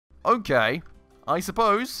Okay, I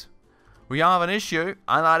suppose we have an issue,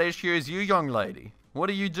 and that issue is you, young lady. What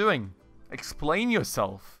are you doing? Explain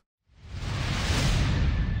yourself.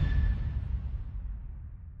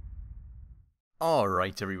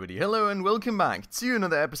 Alright everybody, hello and welcome back to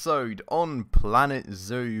another episode on Planet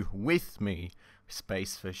Zoo with me,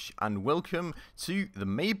 Spacefish, and welcome to the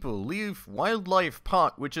Maple Leaf Wildlife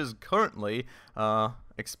Park, which is currently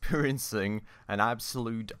experiencing an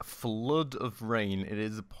absolute flood of rain. It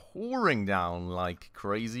is pouring down like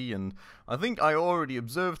crazy, and I think I already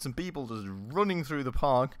observed some people just running through the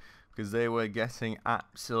park because they were getting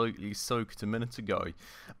absolutely soaked a minute ago.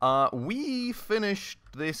 We finished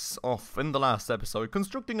this off in the last episode,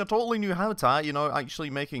 constructing a totally new habitat, you know, actually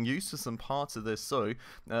making use of some parts of this, so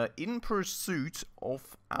in pursuit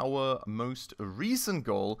of our most recent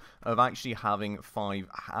goal of actually having 5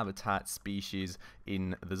 habitat species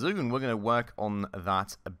in the zoo, and we're going to work on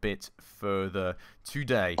that a bit further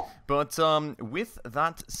today. But with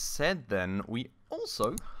that said then, we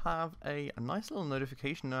also have a nice little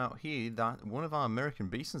notification out here that one of our American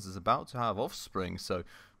bisons is about to have offspring, so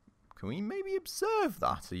can we maybe observe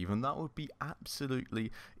that even? That would be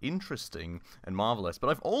absolutely interesting and marvelous. But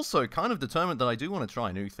I've also kind of determined that I do want to try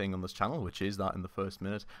a new thing on this channel, which is that in the first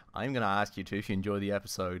minute, I'm going to ask you to, if you enjoy the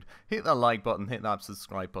episode, hit that like button, hit that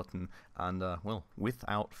subscribe button, and, well,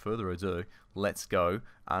 without further ado, let's go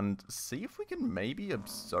and see if we can maybe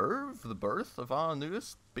observe the birth of our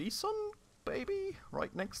newest bison baby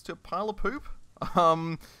right next to a pile of poop.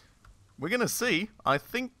 We're gonna see. I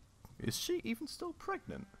think, is she even still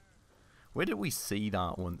pregnant? Where did we see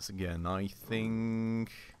that once again? I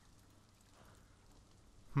think,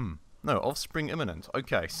 no, offspring imminent.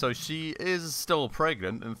 Okay, so she is still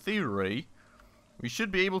pregnant. In theory, we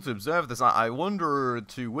should be able to observe this. I wonder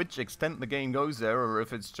to which extent the game goes there, or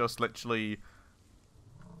if it's just literally...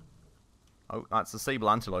 Oh, that's the sable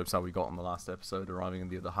antelopes that we got on the last episode arriving in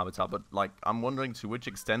the other habitat, but, like, I'm wondering to which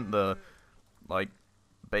extent the, like,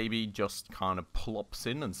 baby just kind of plops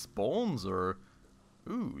in and spawns, or...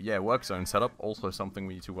 Ooh, yeah, work zone setup, also something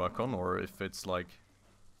we need to work on, or if it's, like...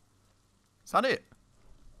 Is that it?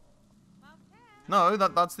 No,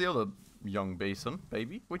 that's the other young bison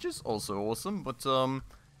baby, which is also awesome, but,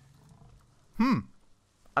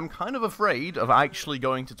 I'm kind of afraid of actually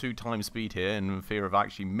going to 2 times speed here in fear of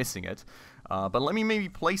actually missing it. But let me maybe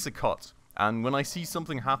place a cut, and when I see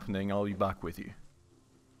something happening, I'll be back with you.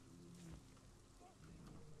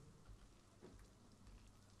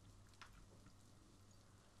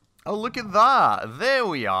 Oh, look at that! There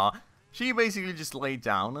we are! She basically just laid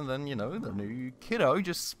down, and then, you know, the new kiddo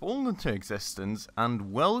just spawned into existence,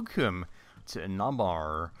 and welcome to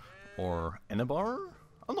Inabar, or Inabar?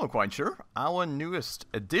 I'm not quite sure. Our newest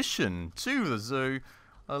addition to the zoo.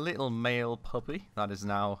 A little male puppy that is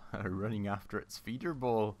now running after its feeder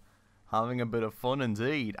ball. Having a bit of fun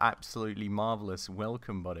indeed. Absolutely marvelous.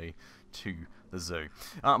 Welcome, buddy, to the zoo.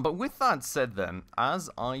 But with that said then, as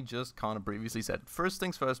I just kind of previously said, first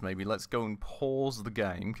things first, maybe let's go and pause the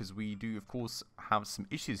game, because we do, of course, have some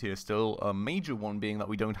issues here still. A major one being that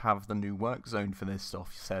we don't have the new work zone for this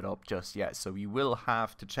stuff set up just yet, so we will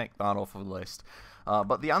have to check that off of the list.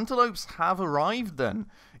 But the antelopes have arrived then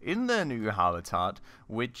in their new habitat,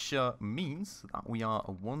 which means that we are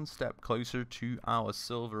one step closer to our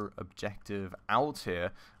silver objective out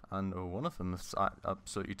here. And one of them is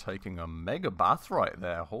absolutely taking a mega bath right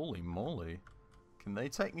there. Holy moly. Can they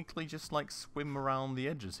technically just, like, swim around the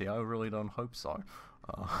edges here? I really don't hope so.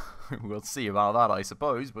 We'll see about that, I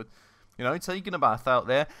suppose, but... You know, taking a bath out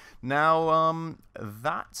there. Now,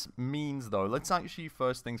 that means, though, let's actually,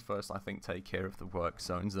 first things first, I think, take care of the work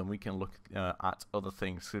zones, then we can look at other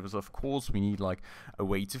things, because, of course, we need, like, a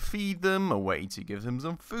way to feed them, a way to give them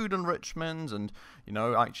some food enrichment, and, you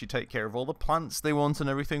know, actually take care of all the plants they want and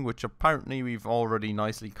everything, which apparently we've already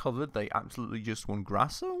nicely covered. They absolutely just want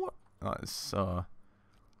grass, or what? That is,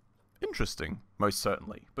 interesting, most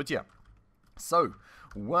certainly. But, yeah. So,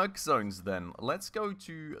 work zones then. Let's go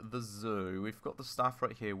to the zoo. We've got the staff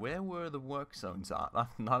right here. Where were the work zones at?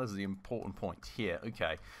 That is the important point here.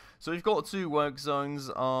 Okay. So we've got 2 work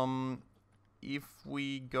zones. If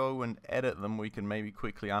we go and edit them, we can maybe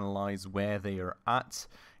quickly analyze where they are at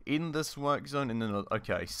in this work zone. And then,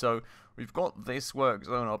 okay, so we've got this work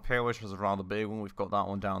zone up here, which is a rather big one. We've got that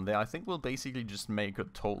one down there. I think we'll basically just make a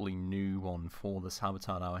totally new one for this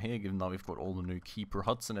habitat out here, given that we've got all the new keeper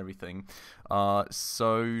huts and everything.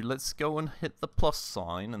 So let's go and hit the plus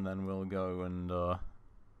sign, and then we'll go and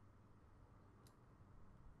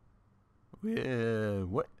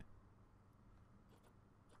what?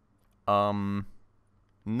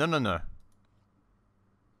 No.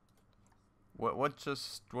 What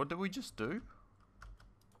did we just do?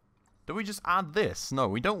 Do we just add this? No,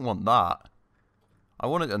 we don't want that. I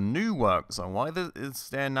wanted a new work zone. Why is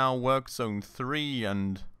there now work zone 3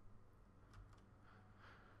 and...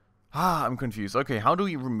 I'm confused. Okay, how do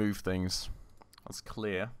we remove things? That's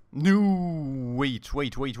clear. No, wait.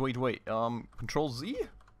 Control Z?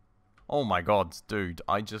 Oh my god, dude.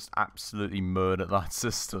 I just absolutely murdered that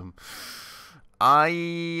system.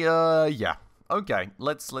 Yeah. Okay,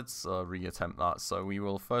 let's reattempt that. So we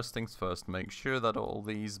will, first things first, make sure that all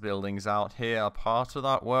these buildings out here are part of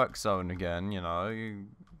that work zone again, you know.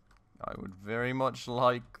 I would very much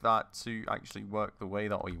like that to actually work the way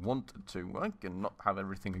that we want it to work and not have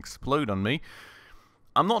everything explode on me.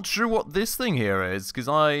 I'm not sure what this thing here is, because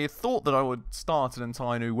I thought that I would start an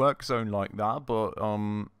entire new work zone like that, but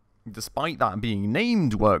despite that being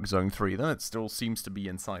named Work Zone 3, then it still seems to be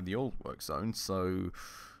inside the old work zone, so...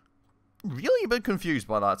 Really a bit confused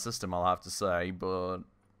by that system, I'll have to say, but...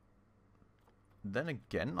 Then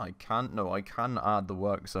again, I can add the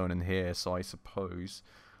work zone in here, so I suppose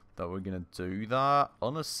that we're gonna do that.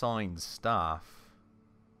 Unassigned staff.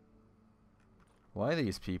 Why are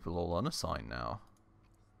these people all unassigned now?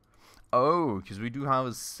 Oh, because we do have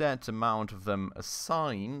a set amount of them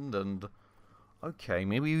assigned, and... Okay,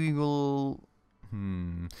 maybe we will...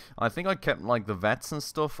 I think I kept, like, the vets and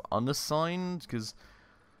stuff unassigned, because...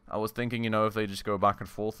 I was thinking, you know, if they just go back and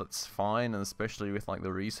forth, that's fine, and especially with, like,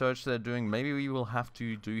 the research they're doing, maybe we will have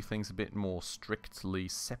to do things a bit more strictly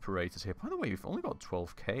separated here. By the way, we've only got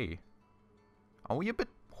 12k. Are we a bit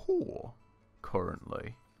poor,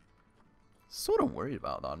 currently? Sort of worried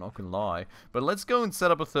about that, not gonna lie. But let's go and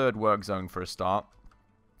set up a third work zone for a start.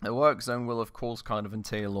 The work zone will, of course, kind of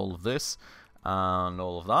entail all of this, and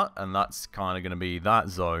all of that, and that's kind of gonna be that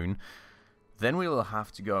zone. Then we will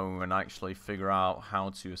have to go and actually figure out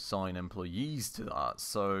how to assign employees to that,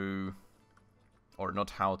 so... Or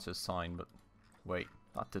not how to assign, but... Wait,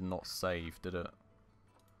 that did not save, did it?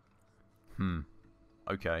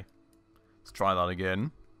 Okay. Let's try that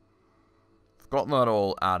again. I've got that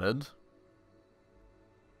all added.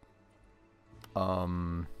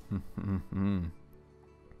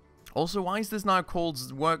 Also, why is this now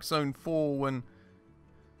called Work Zone 4 when...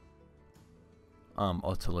 I'm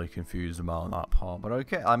utterly confused about that part, but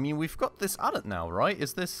okay. I mean, we've got this added now, right?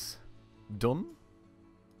 Is this done?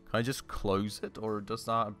 Can I just close it, or does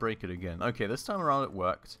that break it again? Okay, this time around it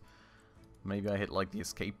worked. Maybe I hit, like, the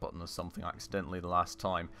escape button or something accidentally the last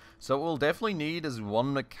time. So what we'll definitely need is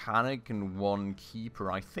one mechanic and one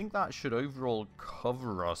keeper. I think that should overall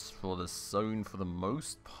cover us for the zone for the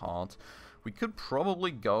most part. We could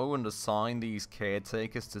probably go and assign these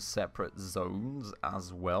caretakers to separate zones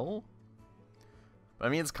as well. I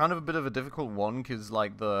mean, it's kind of a bit of a difficult one, because,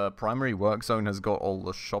 like, the primary work zone has got all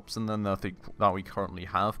the shops in them that we currently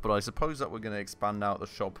have, but I suppose that we're going to expand out the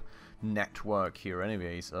shop network here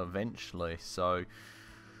anyways, eventually, so...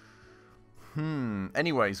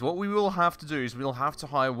 Anyways, what we will have to do is we'll have to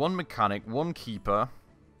hire one mechanic, one keeper,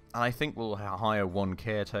 and I think we'll hire one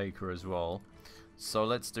caretaker as well. So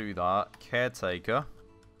let's do that. Caretaker.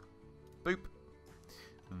 Boop.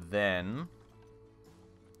 Then...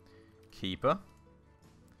 Keeper.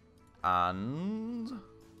 And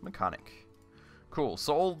mechanic. Cool,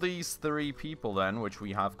 so all these three people then, which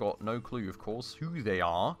we have got no clue, of course, who they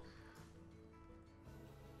are.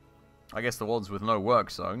 I guess the ones with no work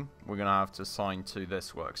zone, we're going to have to assign to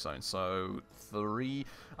this work zone. So, 3...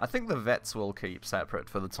 I think the vets will keep separate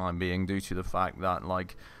for the time being, due to the fact that,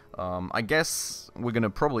 like, I guess we're going to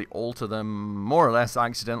probably alter them more or less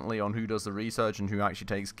accidentally on who does the research and who actually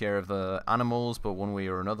takes care of the animals, but one way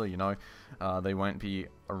or another, you know, they won't be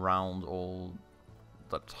around all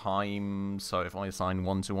the time. So if I assign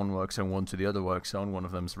one to one work zone, one to the other work zone, one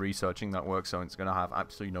of them's researching that work zone, it's going to have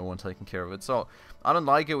absolutely no one taking care of it. So I don't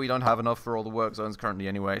like it. We don't have enough for all the work zones currently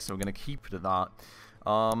anyway, so we're going to keep it at that.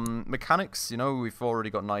 Mechanics, you know, we've already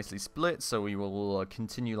got nicely split, so we will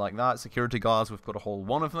continue like that. Security guards, we've got a whole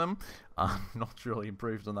one of them. Not really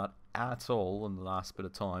improved on that at all in the last bit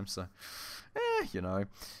of time, so, you know.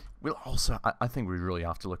 We'll also, I think we really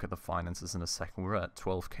have to look at the finances in a second. We're at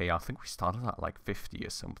 12k, I think we started at like 50 or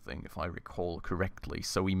something, if I recall correctly,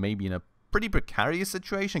 so we may be in a pretty precarious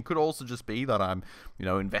situation. Could also just be that I'm, you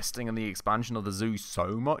know, investing in the expansion of the zoo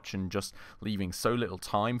so much and just leaving so little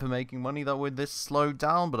time for making money that we're this slowed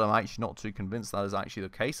down, but I'm actually not too convinced that is actually the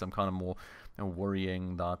case. I'm kind of more, you know,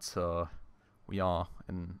 worrying that we are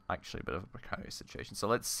in actually a bit of a precarious situation. So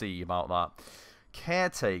let's see about that.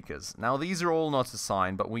 Caretakers. Now these are all not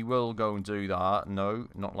assigned, but we will go and do that. No,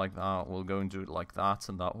 not like that. We'll go and do it like that,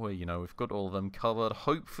 and that way, you know, we've got all of them covered.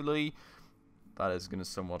 Hopefully that is going to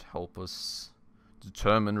somewhat help us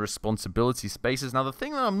determine responsibility spaces. Now, the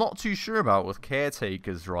thing that I'm not too sure about with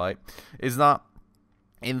caretakers, right, is that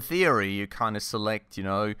in theory, you kind of select, you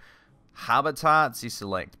know, habitats, you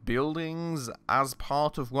select buildings as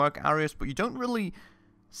part of work areas, but you don't really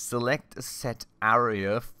select a set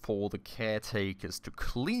area for the caretakers to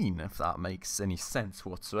clean, if that makes any sense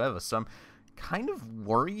whatsoever. So I'm kind of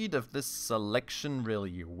worried if this selection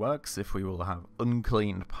really works, if we will have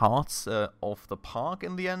uncleaned parts of the park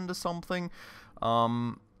in the end or something.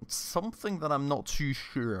 It's something that I'm not too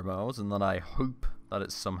sure about, and that I hope that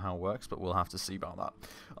it somehow works, but we'll have to see about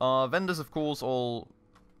that. Vendors, of course, all,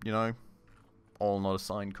 you know, all not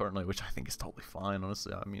assigned currently, which I think is totally fine,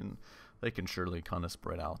 honestly. I mean, they can surely kind of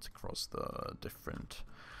spread out across the different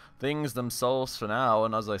things themselves for now.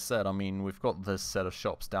 And as I said, I mean, we've got this set of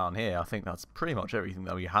shops down here. I think that's pretty much everything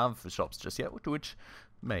that we have for shops just yet, which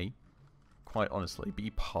may, quite honestly,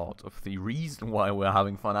 be part of the reason why we're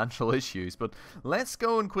having financial issues. But let's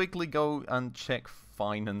go and quickly go and check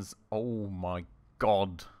finance. Oh my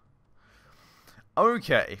god.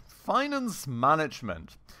 Okay, finance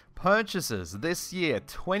management. Purchases this year,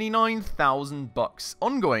 $29,000.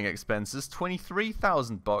 Ongoing expenses,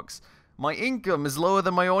 $23,000. My income is lower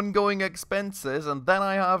than my ongoing expenses, and then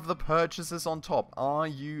I have the purchases on top. Are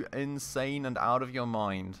you insane and out of your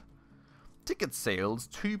mind? Ticket sales,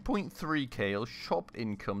 2.3k, shop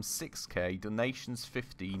income, 6k, donations,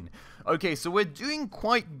 15. Okay, so we're doing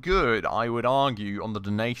quite good, I would argue, on the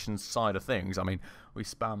donations side of things. I mean, we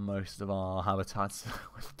spam most of our habitats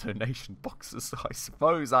with donation boxes, so I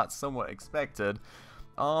suppose that's somewhat expected.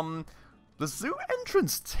 The zoo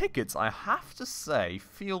entrance tickets, I have to say,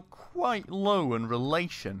 feel quite low in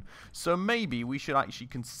relation. So maybe we should actually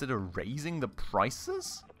consider raising the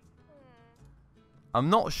prices? I'm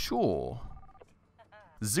not sure.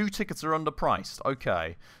 Zoo tickets are underpriced.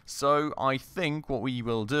 Okay, so I think what we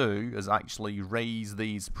will do is actually raise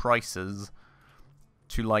these prices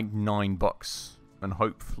to like $9, and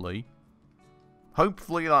hopefully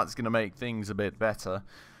that's going to make things a bit better.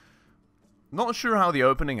 Not sure how the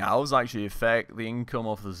opening hours actually affect the income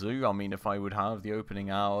of the zoo. I mean, if I would have the opening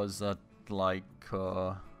hours at like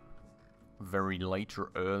very late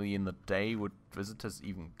or early in the day, would visitors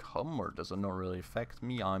even come, or does it not really affect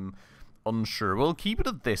me? I'm unsure. We'll keep it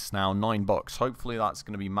at this now, $9. Hopefully that's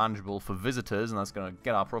going to be manageable for visitors, and that's going to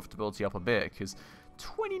get our profitability up a bit, because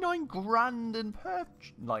 29 grand in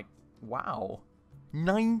purchase, like, wow.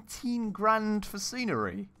 19 grand for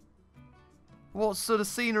scenery. What sort of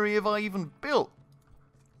scenery have I even built?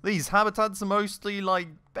 These habitats are mostly like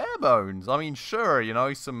bare bones. I mean, sure, you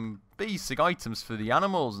know, some basic items for the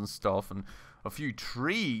animals and stuff, and a few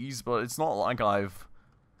trees, but it's not like I've...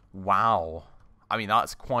 Wow. I mean,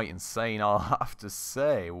 that's quite insane, I'll have to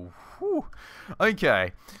say. Whew.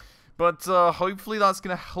 Okay. But hopefully that's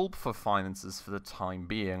going to help for finances for the time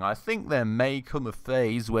being. I think there may come a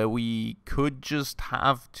phase where we could just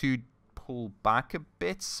have to pull back a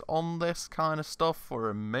bit on this kind of stuff for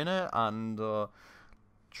a minute and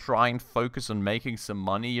try and focus on making some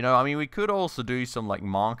money. You know, I mean, we could also do some like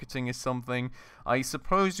marketing or something. I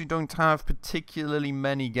suppose we don't have particularly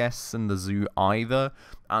many guests in the zoo either,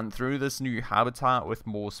 and through this new habitat with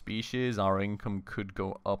more species, our income could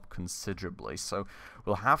go up considerably. So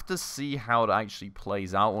we'll have to see how it actually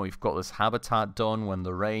plays out when we've got this habitat done, when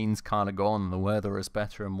the rain's kind of gone and the weather is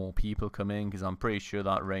better and more people come in, because I'm pretty sure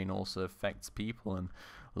that rain also affects people. And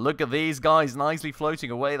look at these guys nicely floating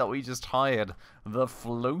away that we just hired. The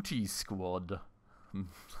floaty squad.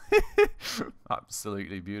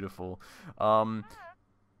 Absolutely beautiful. Go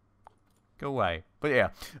away. But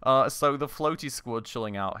yeah, so the floaty squad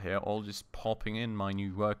chilling out here, all just popping in my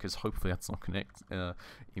new workers. Hopefully that's not going to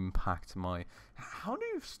impact my... How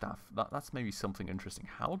do staff... That's maybe something interesting.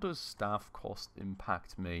 How does staff cost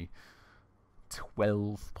impact me?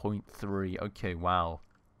 12.3. Okay, wow.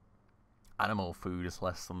 Animal food is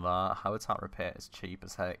less than that. Habitat repair is cheap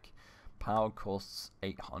as heck. Power costs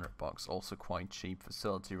 $800, also quite cheap.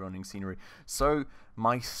 Facility running, scenery. So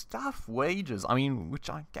my staff wages, I mean, which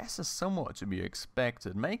I guess is somewhat to be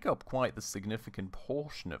expected, make up quite the significant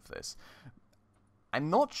portion of this.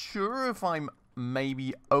 I'm not sure if I'm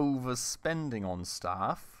maybe overspending on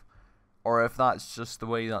staff, or if that's just the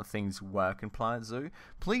way that things work in Planet Zoo.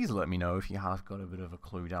 Please let me know if you have got a bit of a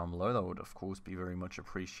clue down below. That would, of course, be very much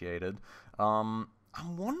appreciated. I'm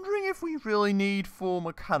wondering if we really need 4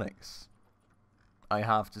 mechanics, I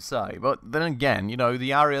have to say. But then again, you know,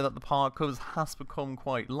 the area that the park covers has become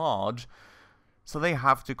quite large, so they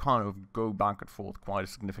have to kind of go back and forth quite a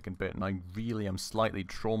significant bit, and I really am slightly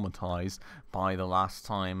traumatized by the last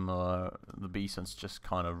time the Bison's just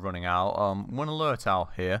kind of running out. One alert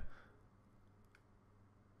out here.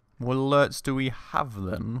 What alerts do we have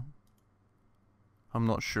then? I'm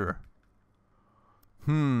not sure.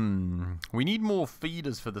 We need more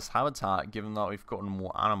feeders for this habitat, given that we've gotten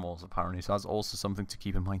more animals, apparently. So that's also something to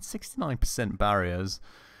keep in mind. 69% barriers.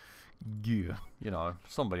 Yeah, you know,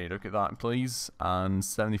 somebody look at that, please. And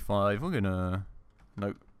 75, we're gonna...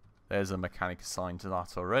 Nope. There's a mechanic assigned to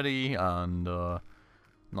that already. And,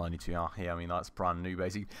 92, yeah, I mean, that's brand new,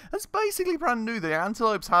 basically. That's basically brand new. The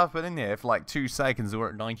antelopes have been in here for like 2 seconds. We're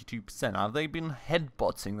at 92%. Have they been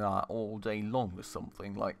headbutting that all day long or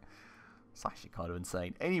something? Like... It's actually kind of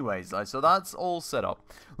insane. Anyways, so that's all set up.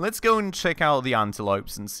 Let's go and check out the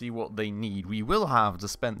antelopes and see what they need. We will have to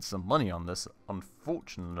spend some money on this,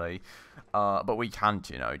 unfortunately. But we can't,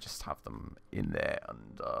 you know, just have them in there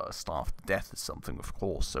and starve to death or something, of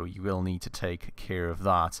course. So you will need to take care of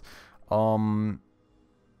that.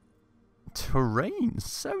 Terrain,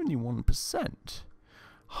 71%.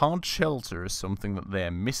 Hard shelter is something that they're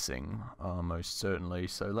missing, most certainly.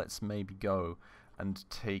 So let's maybe go and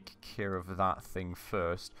take care of that thing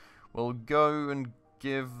first. We'll go and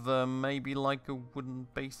give them maybe like a wooden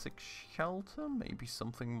basic shelter, maybe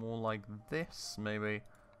something more like this, maybe.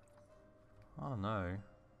 I don't know.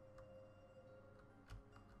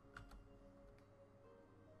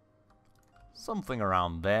 Something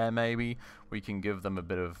around there, maybe. We can give them a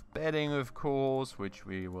bit of bedding, of course, which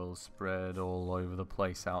we will spread all over the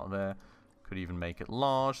place out there. Could even make it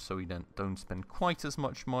large, so we don't spend quite as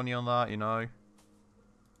much money on that, you know.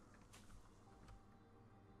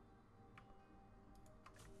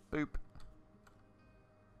 Boop.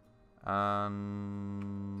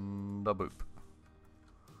 And a boop.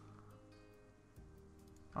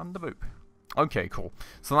 And a boop. Okay, cool.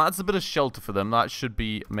 So that's a bit of shelter for them. That should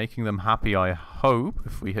be making them happy, I hope,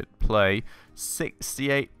 if we hit play.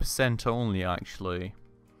 68% only, actually.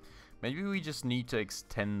 Maybe we just need to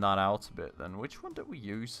extend that out a bit then. Which one did we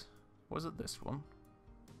use? Was it this one?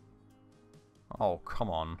 Oh, come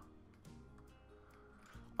on.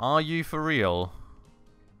 Are you for real?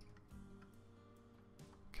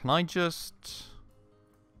 Can I just...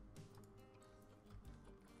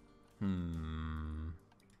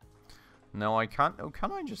 No, I can't. Oh,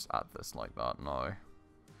 can I just add this like that? No.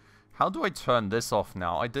 How do I turn this off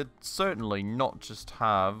now? I did certainly not just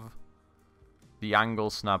have the angle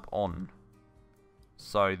snap on.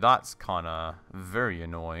 So that's kind of very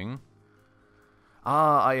annoying.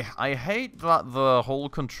 I hate that the whole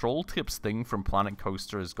control tips thing from Planet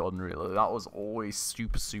Coaster has gotten rid of. That was always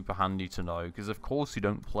super handy to know, because of course you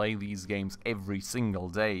don't play these games every single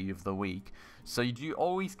day of the week. So you do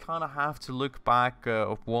always kind of have to look back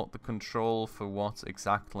at what the control for what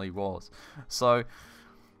exactly was. So,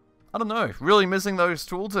 I don't know, really missing those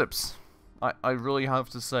tooltips. I really have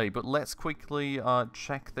to say. But let's quickly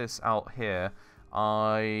check this out here.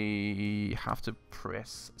 I have to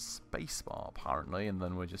press spacebar apparently, and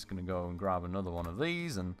then we're just going to go and grab another one of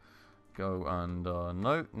these and go and,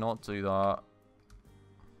 no, not do that.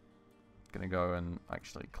 Going to go and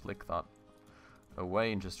actually click that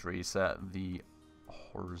away and just reset the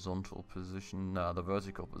horizontal position, the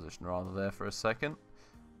vertical position rather, there for a second.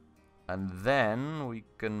 And then we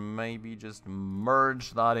can maybe just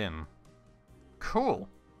merge that in. Cool.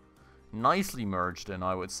 Nicely merged in,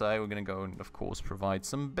 I would say. We're going to go and, of course, provide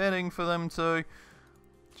some bedding for them too.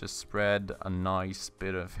 Just spread a nice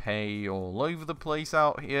bit of hay all over the place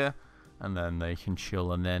out here. And then they can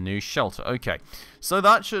chill in their new shelter. Okay, so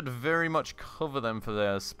that should very much cover them for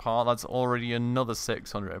this part. That's already another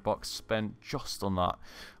 $600 spent just on that.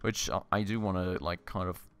 Which I do want to, like, kind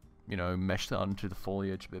of, you know, mesh that into the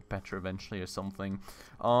foliage a bit better eventually or something.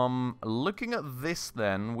 Looking at this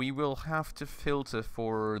then, we will have to filter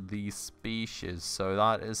for the species. So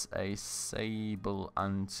that is a sable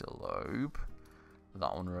antelope.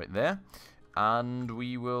 That one right there. And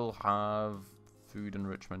we will have food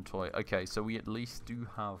enrichment toy. Okay, so we at least do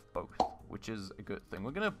have both, which is a good thing.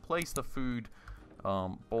 We're going to place the food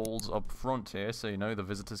balls up front here, so you know the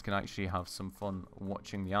visitors can actually have some fun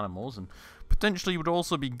watching the animals, and potentially would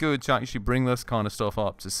also be good to actually bring this kind of stuff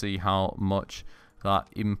up to see how much that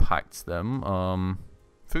impacts them.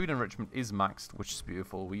 Food enrichment is maxed, which is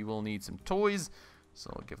beautiful. We will need some toys,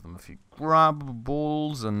 so I'll give them a few grab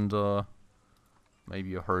balls and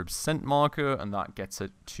maybe a herb scent marker, and that gets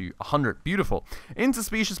it to 100. Beautiful.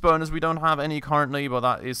 Interspecies bonus, we don't have any currently, but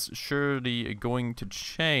that is surely going to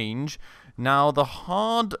change. Now, the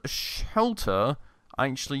hard shelter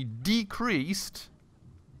actually decreased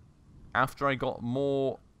after I got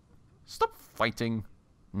more... Stop fighting.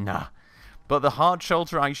 Nah. But the hard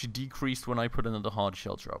shelter actually decreased when I put another hard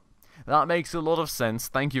shelter up. That makes a lot of sense.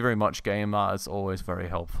 Thank you very much, game. That is always very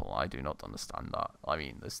helpful. I do not understand that. I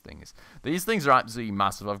mean, these things are absolutely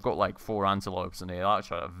massive. I've got like 4 antelopes in here. That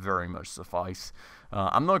should very much suffice.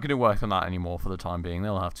 I'm not going to work on that anymore for the time being.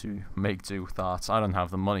 They'll have to make do with that. I don't have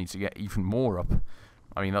the money to get even more up.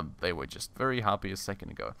 I mean, they were just very happy a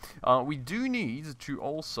second ago. We do need to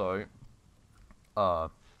also...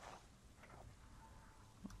 what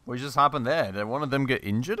just happened there? Did one of them get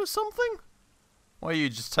injured or something? Why, you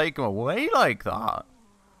just take them away like that?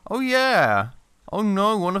 Oh, yeah. Oh,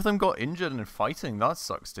 no, one of them got injured in fighting. That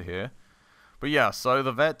sucks to hear. But yeah, so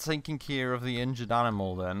the vet taking care of the injured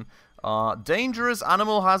animal then. Dangerous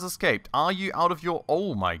animal has escaped. Are you out of your...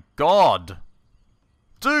 Oh, my God.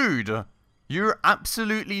 Dude, you're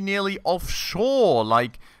absolutely nearly offshore.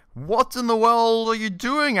 Like, what in the world are you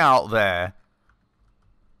doing out there?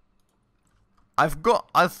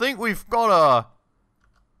 I think we've got a...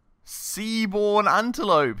 Seaborne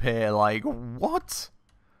antelope here, like, what?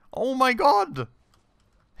 Oh my God.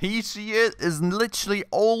 She is literally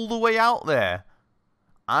all the way out there.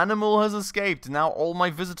 Animal has escaped, now all my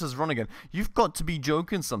visitors run again. You've got to be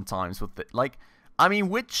joking sometimes with it. Like, I mean,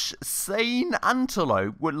 which sane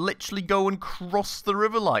antelope would literally go and cross the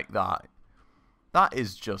river like that? That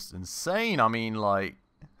is just insane. I mean, like,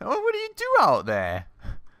 what do you do out there?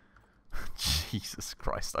 Jesus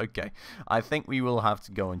Christ. Okay. I think we will have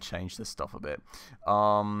to go and change this stuff a bit.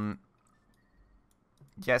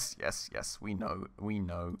 Yes. We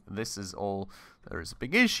know. This is all... There is a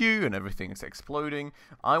big issue and everything is exploding.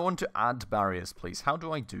 I want to add barriers, please. How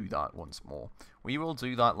do I do that once more? We will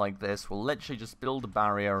do that like this. We'll literally just build a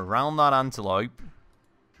barrier around that antelope.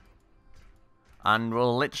 And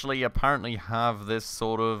we'll literally apparently have this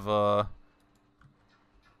sort of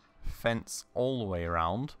fence all the way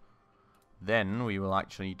around. Then we will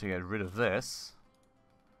actually need to get rid of this.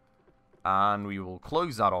 And we will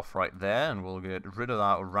close that off right there. And we'll get rid of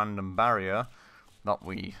that random barrier that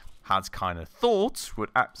we had kind of thought would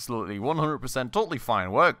absolutely 100% totally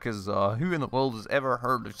fine work. Because who in the world has ever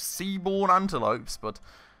heard of seaborne antelopes? But,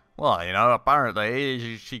 well, you know,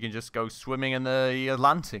 apparently she can just go swimming in the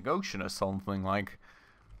Atlantic Ocean or something. Like,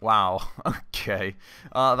 wow. Okay.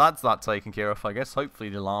 That's that taken care of, I guess. Hopefully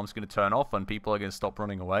the alarm's going to turn off and people are going to stop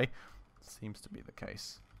running away. Seems to be the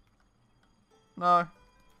case. No.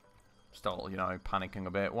 Still, you know, panicking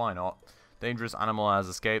a bit. Why not? Dangerous animal has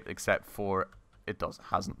escaped, except for it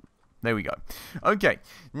hasn't. There we go. Okay.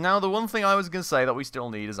 Now, the one thing I was going to say that we still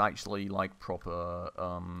need is actually, like, proper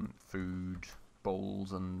food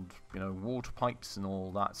bowls and, you know, water pipes and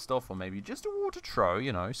all that stuff. Or maybe just a water trough,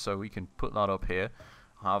 you know, so we can put that up here.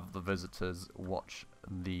 Have the visitors watch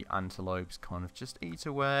the antelopes kind of just eat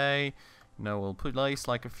away. No, we'll place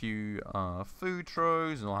like a few food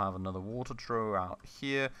troughs, and we'll have another water trough out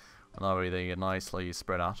here. And that way they get nicely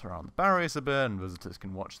spread out around the barriers a bit, and visitors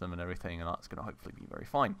can watch them and everything, and that's going to hopefully be very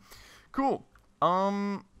fine. Cool.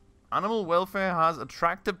 Animal welfare has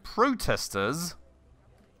attracted protesters.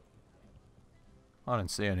 I don't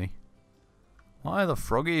see any. Why are the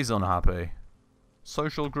froggies unhappy?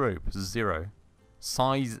 Social group, 0.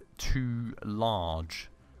 Size too large.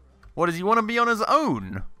 What, does he want to be on his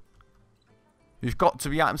own? You've got to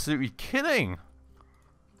be absolutely kidding.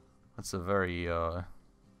 That's a very,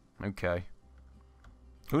 okay.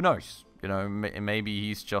 Who knows? You know, maybe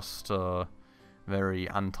he's just a very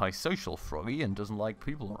antisocial froggy and doesn't like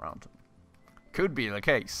people around him. Could be the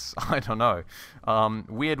case. I don't know.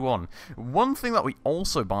 Weird one. One thing that we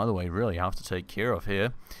also, by the way, really have to take care of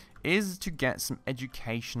here is to get some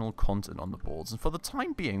educational content on the boards. And for the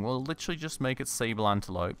time being, we'll literally just make it sable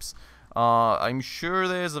antelopes. I'm sure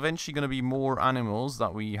there's eventually going to be more animals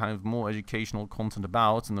that we have more educational content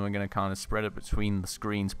about, and then we're going to kind of spread it between the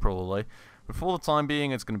screens probably. But for the time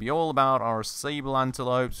being, it's going to be all about our sable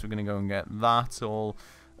antelopes. We're going to go and get that all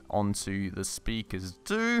onto the speakers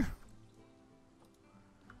too.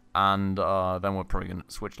 And then we're probably going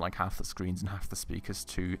to switch like half the screens and half the speakers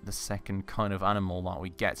to the second kind of animal that we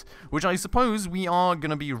get. Which I suppose we are going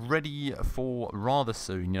to be ready for rather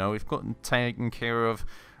soon. You know, we've gotten taken care of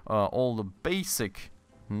all the basic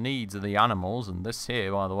needs of the animals. And this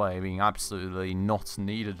here, by the way, being absolutely not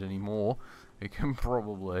needed anymore. We can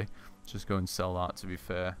probably just go and sell that, to be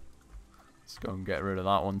fair. Let's go and get rid of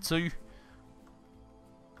that one too.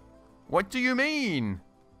 What do you mean?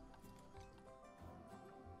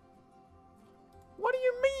 What do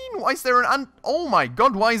you mean? Why is there an oh my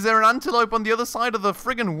god, why is there an antelope on the other side of the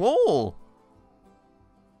friggin' wall?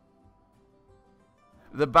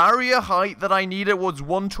 The barrier height that I needed was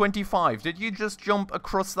 125. Did you just jump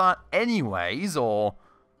across that anyways, or...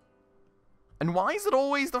 And why is it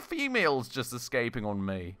always the females just escaping on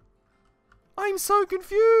me? I'm so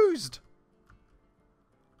confused.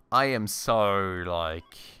 I am so, like...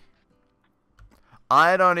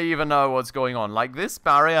 I don't even know what's going on. Like, this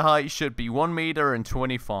barrier height should be 1 meter and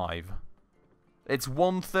 25. It's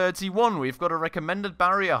 131. We've got a recommended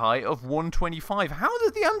barrier height of 125. How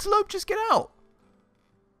did the antelope just get out?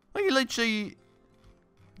 Like, literally...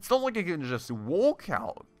 It's not like it can just walk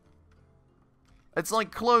out. It's,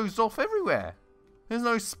 like, closed off everywhere. There's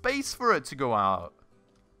no space for it to go out.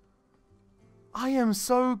 I am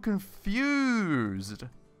so confused.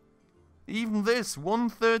 Even this,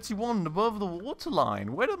 131 above the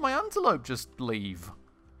waterline. Where did my antelope just leave?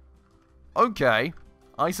 Okay,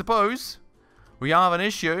 I suppose we have an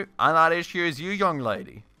issue, and that issue is you, young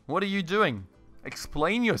lady. What are you doing?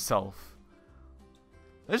 Explain yourself.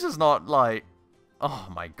 This is not like... Oh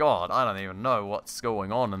my god, I don't even know what's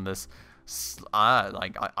going on in this...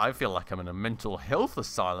 I feel like I'm in a mental health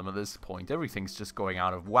asylum at this point. Everything's just going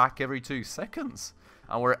out of whack every 2 seconds.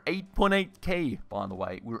 And we're at 8.8k, by the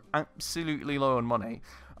way. We're absolutely low on money.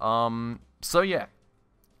 So yeah,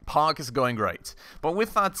 park is going great. But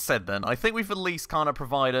with that said then, I think we've at least kind of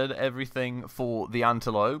provided everything for the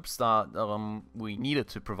antelopes that we needed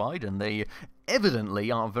to provide. And they evidently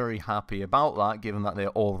are very happy about that, given that they're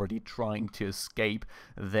already trying to escape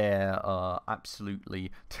their absolutely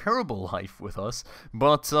terrible life with us.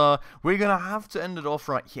 But we're going to have to end it off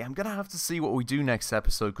right here. I'm going to have to see what we do next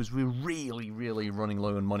episode, because we're really running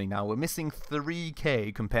low on money now. We're missing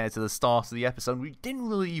 3k compared to the start of the episode. We didn't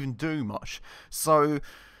really even do much. So...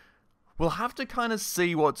 we'll have to kind of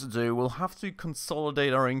see what to do. We'll have to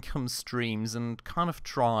consolidate our income streams and kind of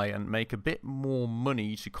try and make a bit more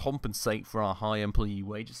money to compensate for our high employee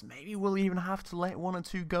wages. Maybe we'll even have to let 1 or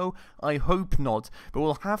 2 go. I hope not. But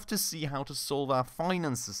we'll have to see how to solve our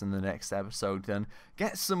finances in the next episode then.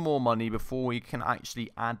 Get some more money before we can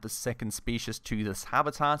actually add the second species to this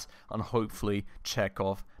habitat and hopefully check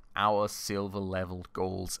off our silver level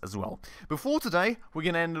goals as well. Before today, we're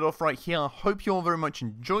going to end it off right here. I hope you all very much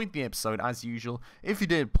enjoyed the episode as usual. If you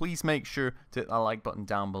did, please make sure to hit that like button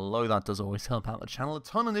down below. That does always help out the channel a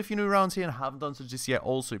ton. And if you're new around here and haven't done so just yet,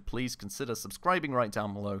 also please consider subscribing right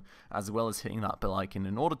down below, as well as hitting that bell icon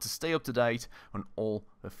in order to stay up to date on all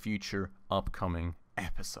the future upcoming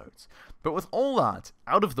episodes. But with all that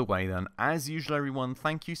out of the way then, as usual everyone,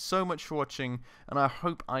 thank you so much for watching, and I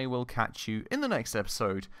hope I will catch you in the next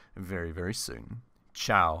episode very soon.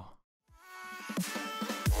 Ciao.